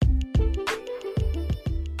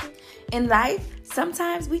In life,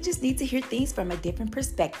 sometimes we just need to hear things from a different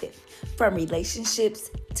perspective, from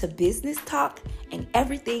relationships to business talk and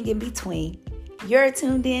everything in between. You're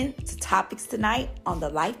tuned in to Topics Tonight on the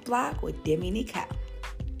Life Blog with Demi Nechoh.